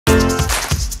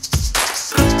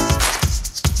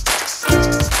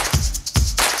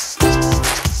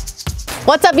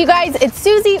What's up, you guys? It's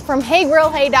Susie from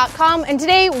HeyGrillHey.com, and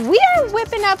today we are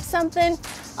whipping up something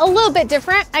a little bit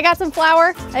different. I got some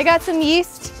flour, I got some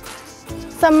yeast.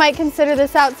 Some might consider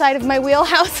this outside of my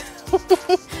wheelhouse.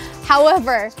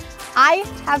 However, I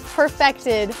have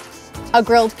perfected a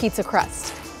grilled pizza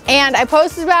crust. And I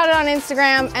posted about it on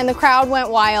Instagram and the crowd went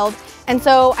wild. And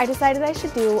so I decided I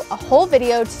should do a whole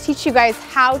video to teach you guys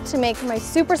how to make my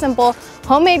super simple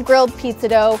homemade grilled pizza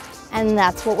dough. And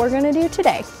that's what we're gonna do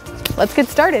today. Let's get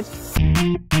started.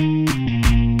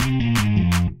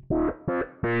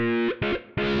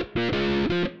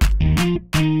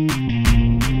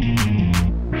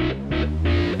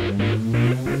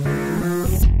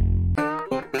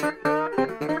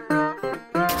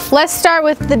 Let's start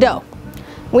with the dough.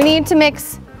 We need to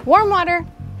mix warm water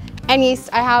and yeast.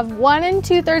 I have 1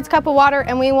 2/3 cup of water,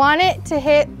 and we want it to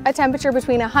hit a temperature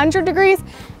between 100 degrees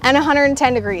and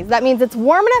 110 degrees. That means it's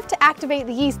warm enough to activate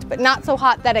the yeast, but not so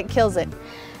hot that it kills it.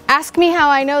 Ask me how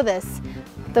I know this.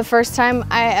 The first time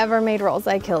I ever made rolls,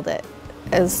 I killed it.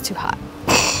 It was too hot.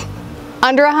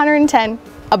 Under 110,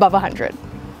 above 100.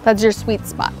 That's your sweet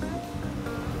spot.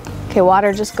 Okay,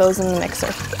 water just goes in the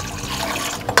mixer.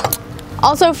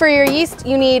 Also for your yeast,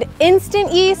 you need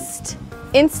instant yeast,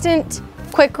 instant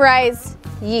quick rise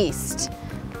yeast.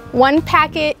 1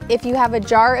 packet. If you have a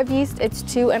jar of yeast, it's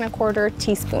 2 1/4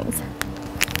 teaspoons.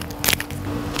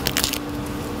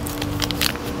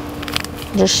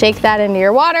 Just shake that into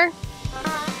your water.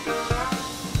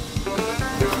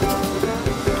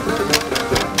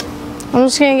 I'm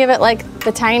just gonna give it like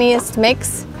the tiniest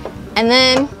mix, and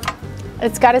then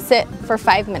it's gotta sit for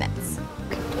 5 minutes.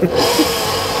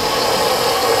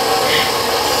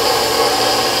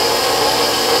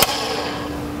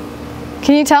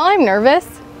 Can you tell I'm nervous?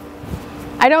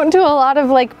 I don't do a lot of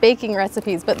like baking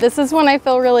recipes, but this is one I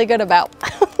feel really good about.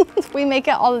 We make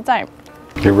it all the time.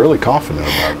 You're really confident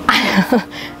about it.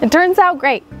 It turns out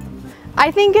great.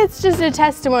 I think it's just a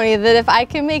testimony that if I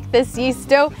can make this yeast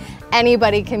dough,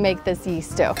 anybody can make this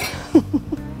yeast dough.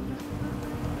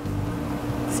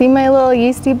 See my little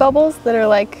yeasty bubbles that are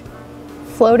like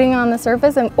floating on the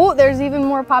surface? And oh, there's even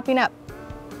more popping up.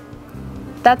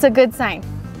 That's a good sign.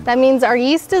 That means our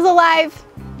yeast is alive,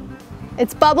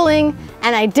 it's bubbling,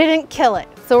 and I didn't kill it.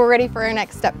 So we're ready for our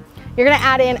next step. You're gonna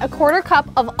add in 1/4 cup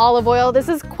of olive oil. This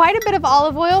is quite a bit of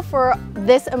olive oil for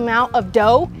this amount of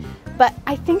dough, but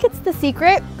I think it's the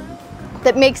secret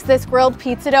that makes this grilled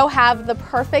pizza dough have the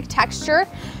perfect texture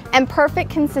and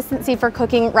perfect consistency for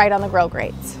cooking right on the grill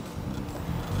grates.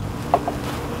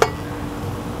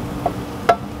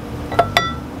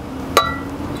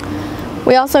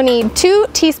 We also need 2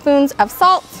 teaspoons of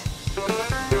salt.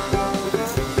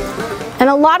 And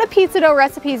a lot of pizza dough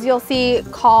recipes you'll see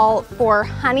call for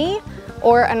honey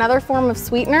or another form of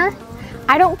sweetener.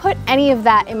 I don't put any of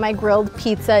that in my grilled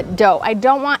pizza dough. I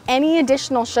don't want any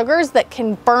additional sugars that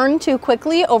can burn too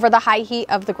quickly over the high heat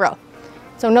of the grill.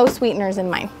 So no sweeteners in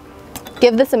mine.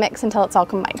 Give this a mix until it's all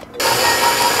combined.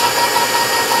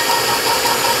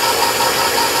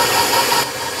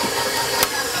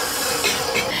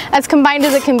 As combined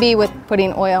as it can be with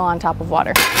putting oil on top of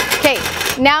water. Okay,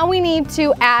 now we need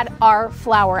to add our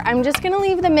flour. I'm just gonna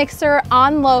leave the mixer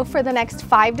on low for the next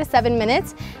 5 to 7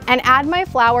 minutes and add my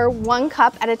flour 1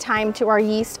 cup at a time to our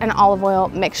yeast and olive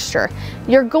oil mixture.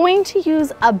 You're going to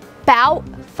use about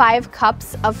 5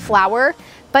 cups of flour,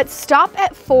 but stop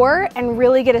at 4 and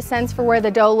really get a sense for where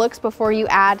the dough looks before you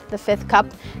add the 5th cup,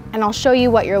 and I'll show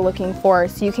you what you're looking for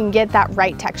so you can get that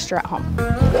right texture at home.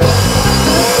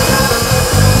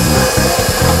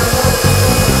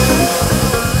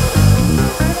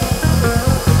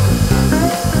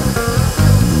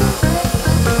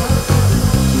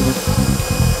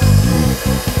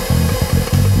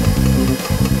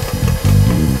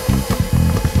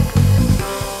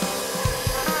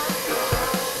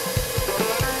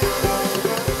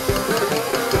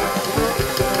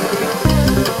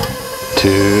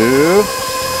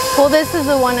 Well, this is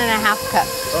a 1 1/2 cup.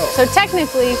 Oh. So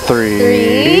technically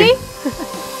 3.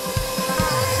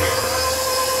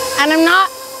 And I'm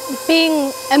not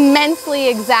being immensely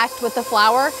exact with the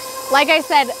flour. Like I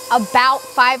said, about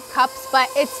 5 cups, but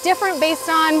it's different based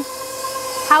on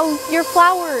how your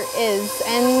flour is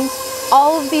and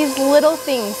all of these little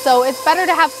things. So it's better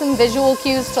to have some visual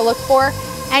cues to look for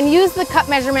and use the cup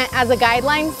measurement as a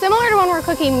guideline, similar to when we're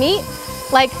cooking meat.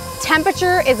 Like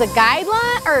temperature is a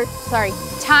guideline, or sorry,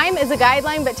 time is a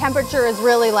guideline, but temperature is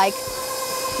really like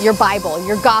your Bible,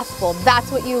 your gospel.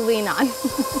 That's what you lean on.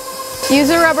 Use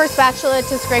a rubber spatula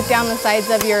to scrape down the sides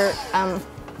of your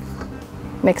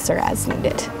mixer as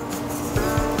needed.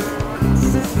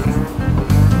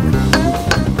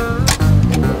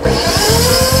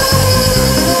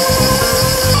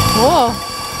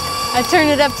 I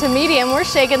turned it up to medium. We're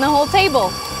shaking the whole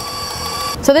table.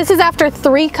 So this is after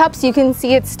 3 cups. You can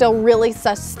see it's still really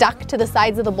stuck to the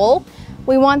sides of the bowl.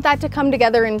 We want that to come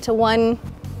together into one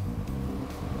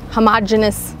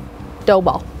homogeneous dough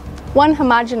ball. One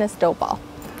homogeneous dough ball.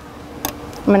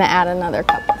 I'm gonna add another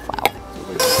cup of flour.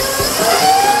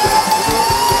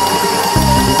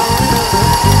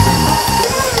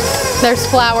 There's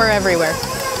flour everywhere.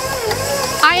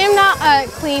 I am not a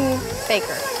clean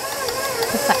baker.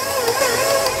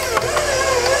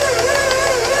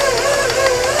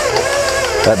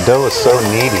 That dough is so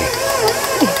needy.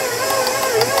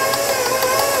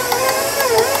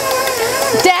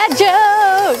 Dad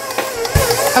joke!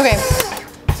 Okay,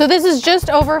 so this is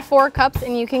just over 4 cups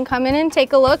and you can come in and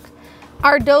take a look.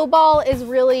 Our dough ball is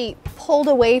really pulled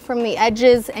away from the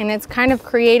edges and it's kind of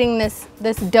creating this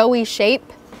doughy shape.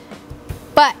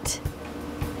 But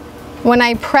when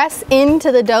I press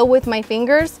into the dough with my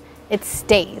fingers, it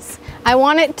stays. I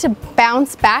want it to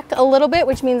bounce back a little bit,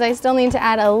 which means I still need to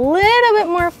add a little bit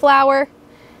more flour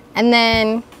and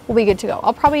then we'll be good to go.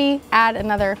 I'll probably add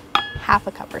another half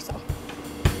a cup or so.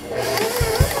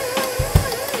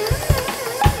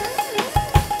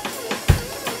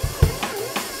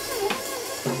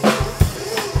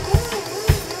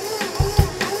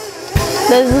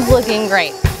 This is looking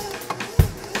great.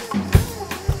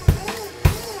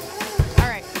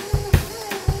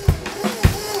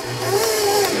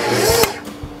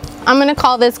 I'm gonna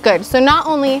call this good. So not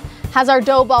only has our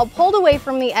dough ball pulled away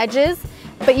from the edges,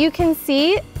 but you can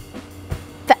see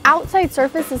the outside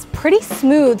surface is pretty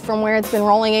smooth from where it's been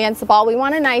rolling against the ball. We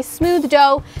want a nice smooth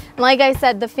dough. And like I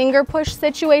said, the finger push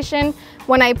situation,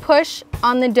 when I push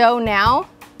on the dough now,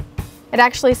 it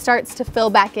actually starts to fill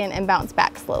back in and bounce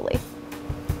back slowly.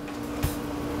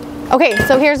 Okay,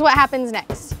 so here's what happens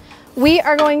next. We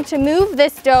are going to move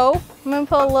this dough. I'm gonna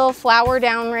put a little flour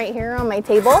down right here on my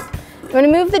table. I'm gonna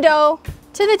move the dough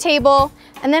to the table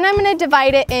and then I'm gonna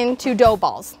divide it into dough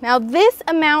balls. Now this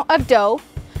amount of dough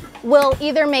will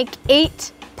either make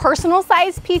 8 personal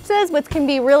size pizzas, which can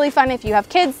be really fun if you have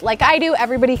kids like I do.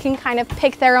 Everybody can kind of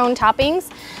pick their own toppings.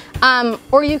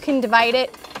 Or you can divide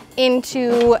it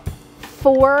into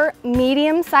 4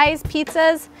 medium sized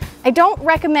pizzas. I don't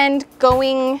recommend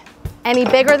going any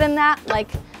bigger than that, like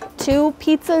 2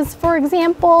 pizzas, for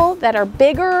example, that are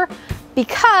bigger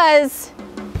because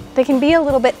they can be a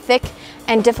little bit thick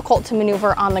and difficult to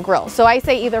maneuver on the grill. So I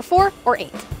say either 4 or 8.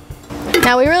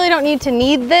 Now we really don't need to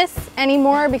knead this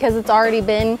anymore because it's already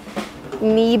been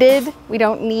kneaded. We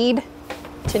don't need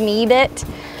to knead it,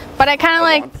 but I kind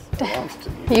of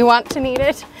like, you want to knead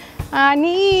it? I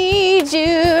need you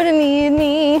to knead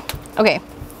me. Okay,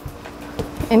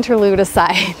 interlude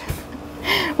aside.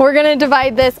 We're gonna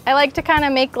divide this. I like to kind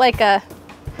of make like a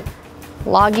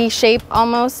loggy shape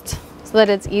almost, so that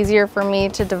it's easier for me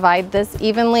to divide this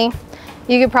evenly.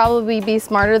 You could probably be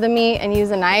smarter than me and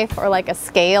use a knife or like a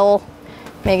scale,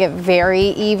 make it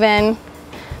very even.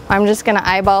 I'm just gonna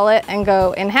eyeball it and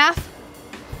go in half,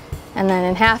 and then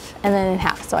in half, and then in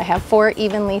half. So I have 4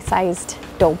 evenly sized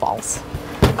dough balls.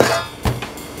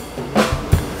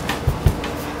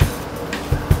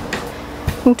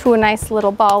 Into a nice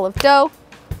little ball of dough.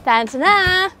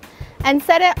 Ta-da! And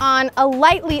set it on a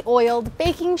lightly oiled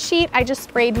baking sheet. I just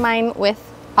sprayed mine with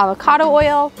avocado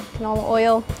oil. Canola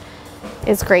oil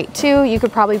is great too. You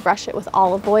could probably brush it with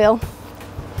olive oil.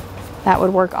 That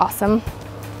would work awesome.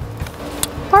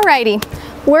 Alrighty,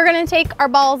 we're gonna take our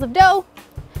balls of dough,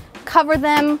 cover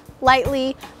them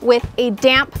lightly with a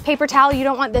damp paper towel. You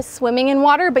don't want this swimming in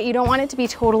water, but you don't want it to be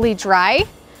totally dry.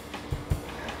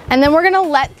 And then we're gonna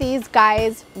let these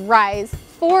guys rise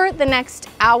for the next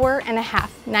hour and a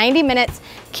half, 90 minutes.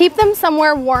 Keep them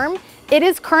somewhere warm. It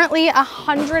is currently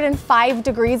 105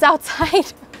 degrees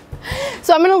outside.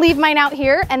 So I'm gonna leave mine out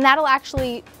here and that'll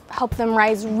actually help them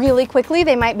rise really quickly.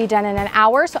 They might be done in an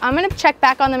hour. So I'm gonna check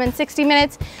back on them in 60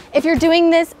 minutes. If you're doing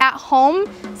this at home,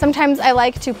 sometimes I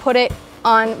like to put it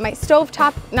on my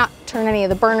stovetop, not turn any of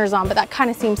the burners on, but that kind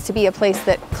of seems to be a place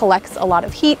that collects a lot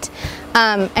of heat,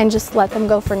 and just let them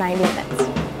go for 90 minutes.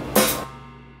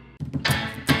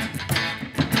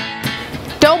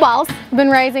 Dough balls have been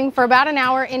rising for about an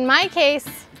hour. In my case,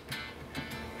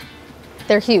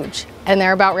 they're huge and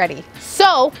they're about ready.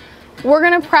 So we're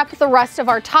gonna prep the rest of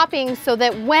our toppings so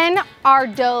that when our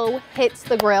dough hits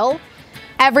the grill,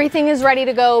 everything is ready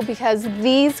to go, because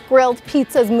these grilled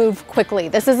pizzas move quickly.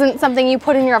 This isn't something you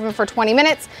put in your oven for 20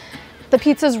 minutes. The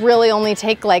pizzas really only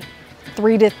take like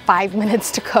 3 to 5 minutes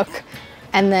to cook.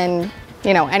 And then,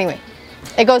 you know, anyway,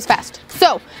 it goes fast.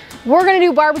 So we're gonna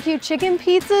do barbecue chicken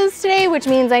pizzas today, which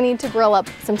means I need to grill up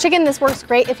some chicken. This works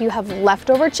great if you have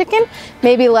leftover chicken.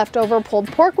 Maybe leftover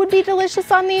pulled pork would be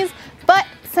delicious on these. But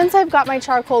since I've got my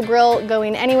charcoal grill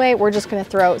going anyway, we're just gonna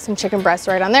throw some chicken breasts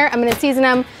right on there. I'm gonna season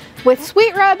them with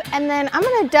sweet rub, and then I'm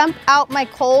gonna dump out my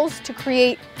coals to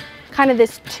create kind of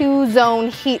this 2-zone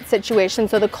heat situation.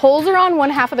 So the coals are on one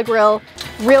half of the grill,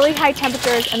 really high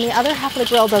temperatures, and the other half of the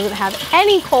grill doesn't have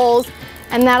any coals,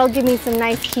 and that'll give me some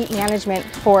nice heat management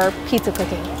for pizza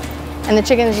cooking. And the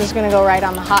chicken is just gonna go right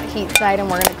on the hot heat side, and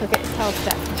we're gonna cook it until it's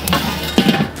done.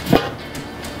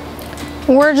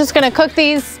 We're just gonna cook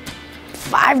these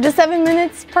 5 to 7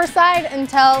 minutes per side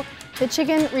until the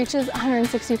chicken reaches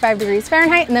 165 degrees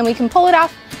Fahrenheit, and then we can pull it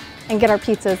off and get our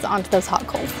pizzas onto those hot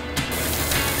coals.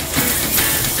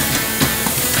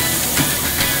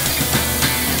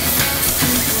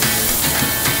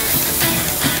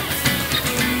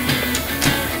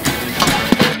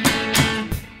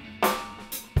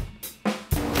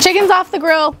 Chicken's off the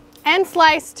grill and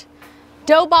sliced.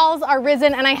 Dough balls are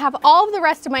risen, and I have all of the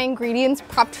rest of my ingredients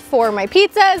prepped for my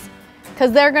pizzas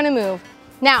because they're gonna move.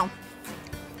 Now,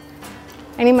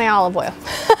 I need my olive oil.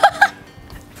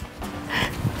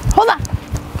 Hold on.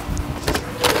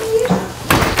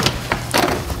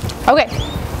 Okay,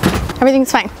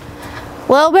 everything's fine.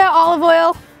 A little bit of olive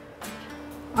oil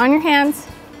on your hands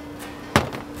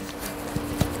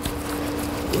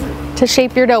to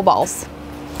shape your dough balls.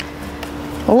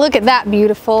 Look at that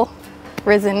beautiful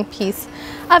risen piece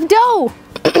of dough.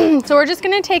 So we're just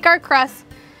gonna take our crust,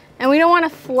 and we don't wanna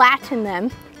flatten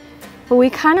them, but we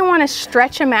kinda wanna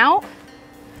stretch them out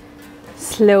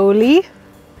slowly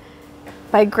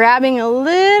by grabbing a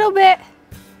little bit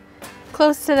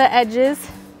close to the edges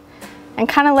and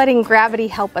kinda letting gravity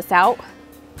help us out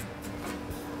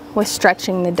with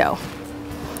stretching the dough.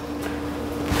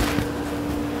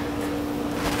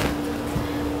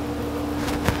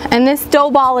 And this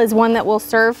dough ball is one that will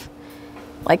serve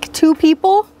like 2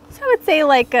 people. So I would say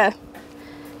like a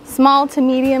small to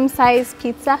medium sized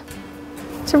pizza.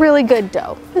 It's a really good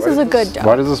dough. This is a good dough.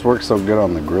 Why does this work so good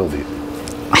on the grill, do you think?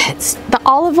 It's the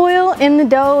olive oil in the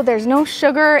dough. There's no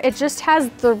sugar. It just has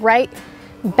the right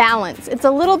balance. It's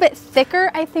a little bit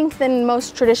thicker, I think, than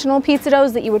most traditional pizza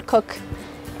doughs that you would cook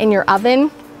in your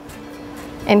oven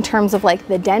in terms of like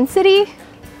the density,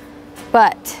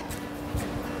 but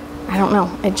I don't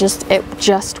know, it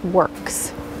just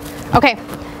works. Okay,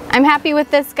 I'm happy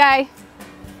with this guy.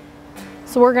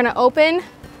 So we're gonna open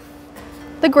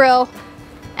the grill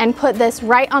and put this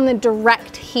right on the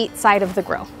direct heat side of the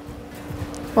grill.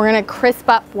 We're gonna crisp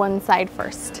up one side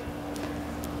first.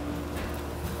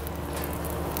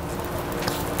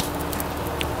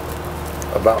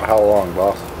 About how long,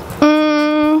 boss?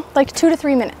 Like 2 to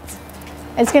 3 minutes.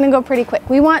 It's gonna go pretty quick.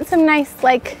 We want some nice,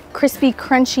 like, crispy,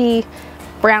 crunchy,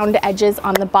 browned edges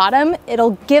on the bottom.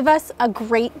 It'll give us a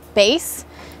great base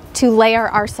to layer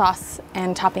our sauce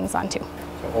and toppings onto.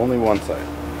 So only one side?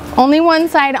 Only one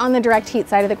side on the direct heat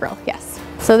side of the grill, yes.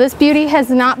 So this beauty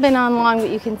has not been on long, but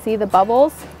you can see the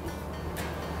bubbles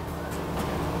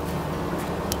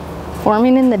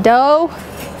forming in the dough.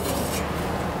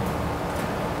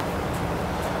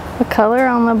 The color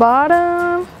on the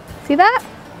bottom, see that?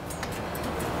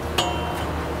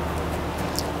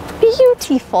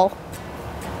 Beautiful.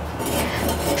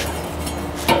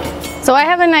 So I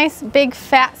have a nice big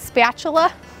fat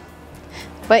spatula,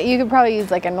 but you could probably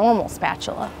use like a normal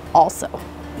spatula also.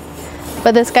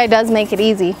 But this guy does make it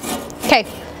easy. Okay,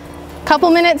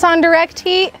 couple minutes on direct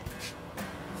heat.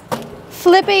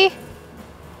 Flippy.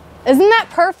 Isn't that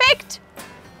perfect?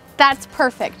 That's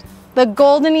perfect. The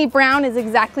goldeny brown is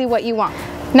exactly what you want.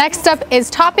 Next up is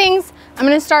toppings. I'm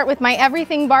gonna start with my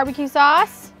everything barbecue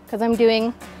sauce because I'm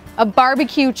doing a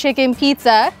barbecue chicken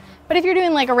pizza. But if you're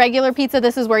doing like a regular pizza,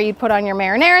 this is where you'd put on your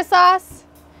marinara sauce.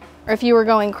 Or if you were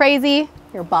going crazy,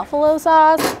 your buffalo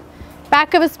sauce.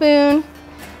 Back of a spoon,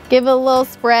 give it a little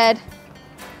spread.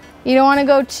 You don't wanna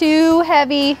go too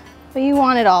heavy, but you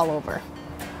want it all over.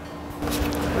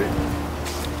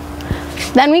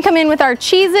 Then we come in with our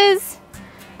cheeses.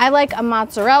 I like a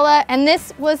mozzarella, and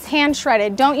this was hand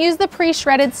shredded. Don't use the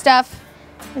pre-shredded stuff.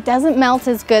 It doesn't melt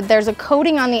as good. There's a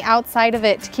coating on the outside of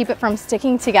it to keep it from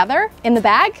sticking together in the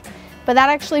bag, but that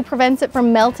actually prevents it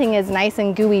from melting as nice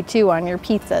and gooey too on your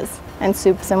pizzas and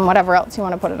soups and whatever else you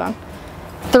want to put it on.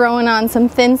 Throwing on some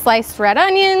thin sliced red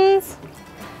onions,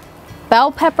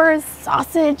 bell peppers,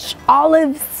 sausage,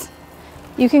 olives.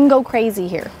 You can go crazy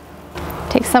here.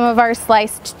 Take some of our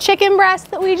sliced chicken breast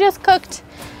that we just cooked,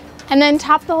 and then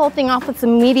top the whole thing off with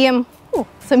some medium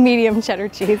cheddar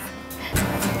cheese.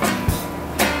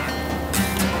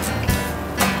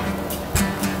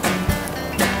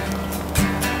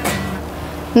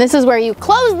 And this is where you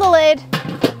close the lid,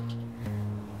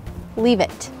 leave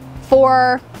it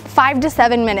for 5 to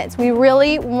 7 minutes. We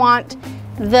really want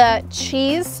the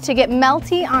cheese to get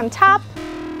melty on top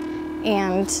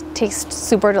and taste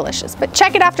super delicious. But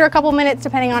check it after a couple minutes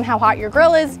depending on how hot your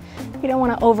grill is. You don't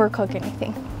want to overcook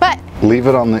anything. But leave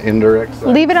it on the indirect side.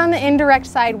 Leave it on the indirect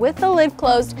side with the lid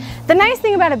closed. The nice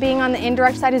thing about it being on the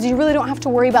indirect side is you really don't have to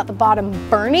worry about the bottom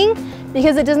burning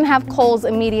because it doesn't have coals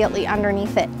immediately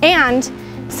underneath it. And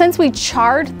since we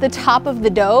charred the top of the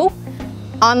dough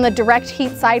on the direct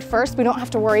heat side first, we don't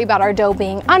have to worry about our dough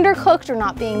being undercooked or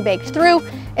not being baked through.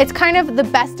 It's kind of the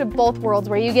best of both worlds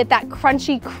where you get that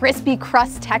crunchy, crispy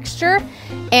crust texture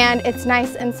and it's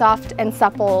nice and soft and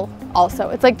supple also.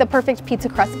 It's like the perfect pizza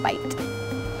crust bite.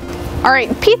 All right,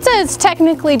 pizza is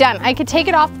technically done. I could take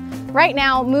it off right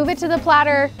now, move it to the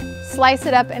platter, slice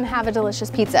it up and have a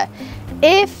delicious pizza.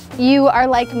 If you are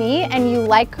like me and you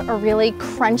like a really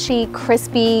crunchy,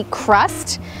 crispy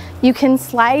crust, you can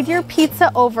slide your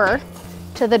pizza over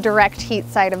to the direct heat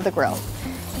side of the grill.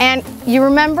 And you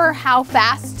remember how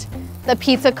fast the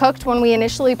pizza cooked when we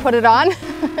initially put it on?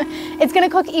 It's gonna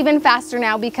cook even faster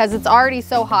now because it's already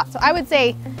so hot. So I would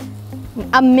say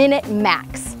a minute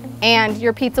max. And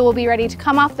your pizza will be ready to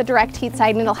come off the direct heat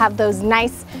side and it'll have those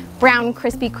nice brown,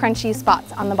 crispy, crunchy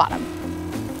spots on the bottom.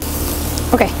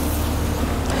 Okay.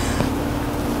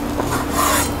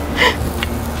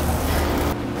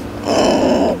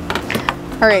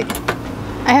 All right,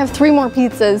 I have 3 more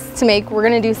pizzas to make. We're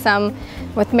gonna do some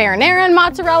with marinara and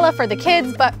mozzarella for the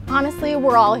kids, but honestly,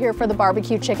 we're all here for the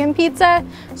barbecue chicken pizza.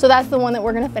 So that's the one that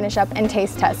we're gonna finish up and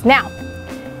taste test. Now,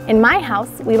 in my house,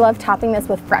 we love topping this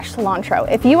with fresh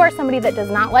cilantro. If you are somebody that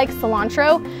does not like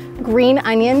cilantro, green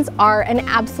onions are an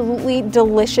absolutely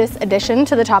delicious addition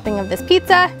to the topping of this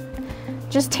pizza.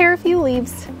 Just tear a few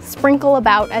leaves, sprinkle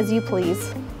about as you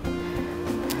please.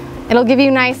 It'll give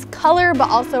you nice color, but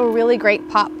also a really great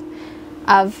pop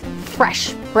of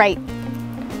fresh, bright,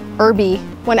 herby,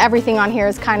 when everything on here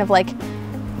is kind of like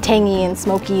tangy and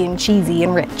smoky and cheesy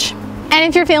and rich. And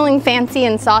if you're feeling fancy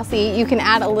and saucy, you can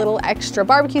add a little extra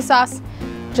barbecue sauce,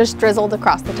 just drizzled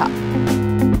across the top.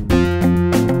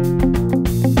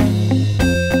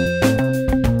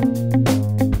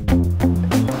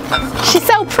 She's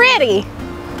so pretty.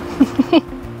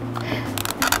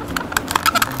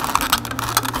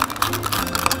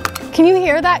 Can you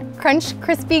hear that crunch,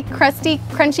 crispy, crusty,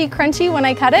 crunchy, crunchy when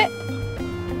I cut it?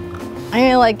 I'm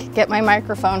gonna like get my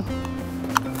microphone.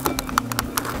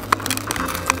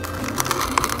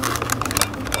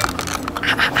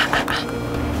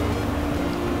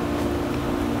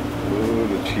 Ooh,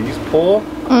 the cheese pull?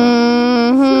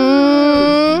 Mm-hmm.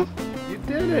 You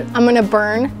did it. I'm gonna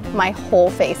burn my whole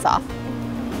face off.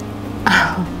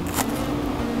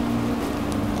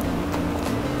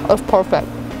 That's perfect.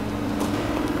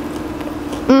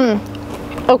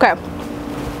 Okay.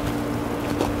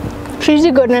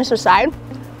 Cheesy goodness aside,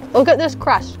 look at this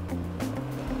crust.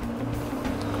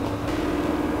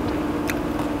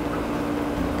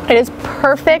 It is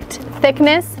perfect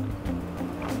thickness,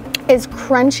 is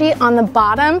crunchy on the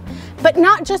bottom, but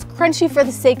not just crunchy for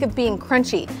the sake of being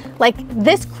crunchy. Like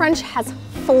this crunch has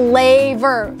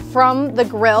flavor from the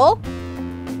grill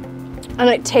and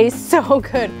it tastes so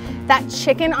good. That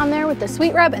chicken on there with the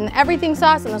sweet rub and the everything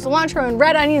sauce and the cilantro and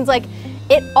red onions, like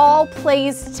it all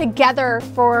plays together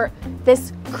for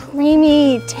this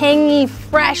creamy, tangy,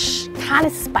 fresh, kind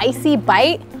of spicy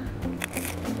bite.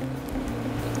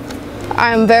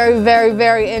 I'm very, very,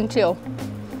 very into.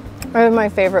 It's my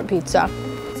favorite pizza.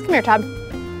 Come here, Todd.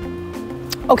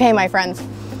 Okay, my friends.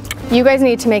 You guys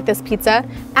need to make this pizza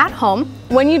at home.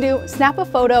 When you do, snap a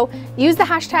photo, use the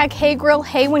hashtag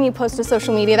HeyGrillHey when you post to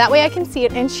social media. That way I can see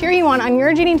it and cheer you on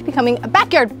your journey to becoming a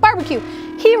backyard barbecue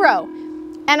hero.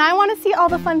 And I want to see all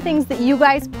the fun things that you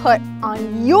guys put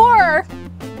on your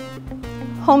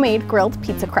homemade grilled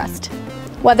pizza crust,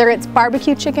 whether it's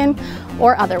barbecue chicken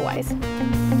or otherwise.